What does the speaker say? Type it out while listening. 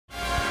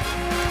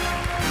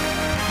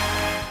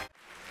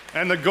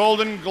And the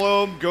Golden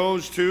Globe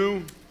goes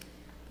to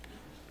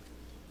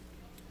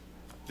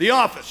The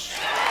Office.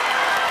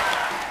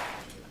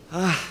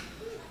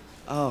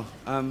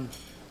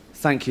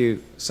 Thank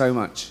you so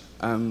much.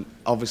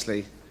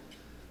 Obviously,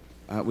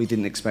 we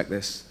didn't expect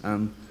this.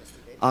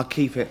 I'll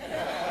keep it.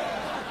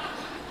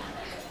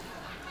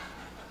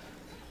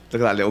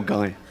 Look at that little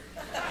guy.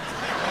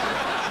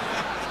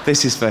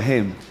 This is for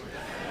him.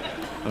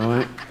 All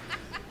right?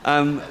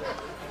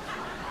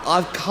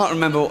 I can't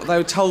remember.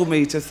 They told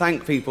me to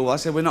thank people. I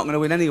said, we're not going to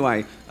win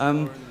anyway.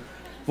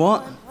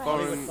 What?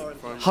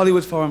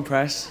 Hollywood Foreign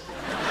Press.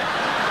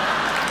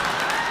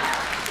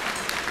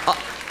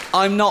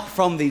 I'm not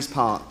from these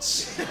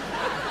parts.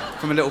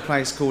 From a little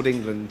place called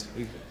England.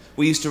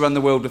 We used to run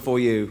the world before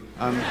you.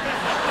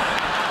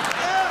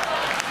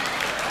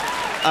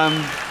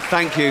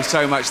 Thank you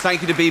so much.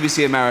 Thank you to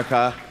BBC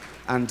America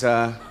and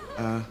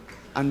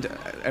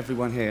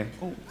everyone here.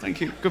 Oh,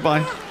 thank you.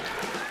 Goodbye.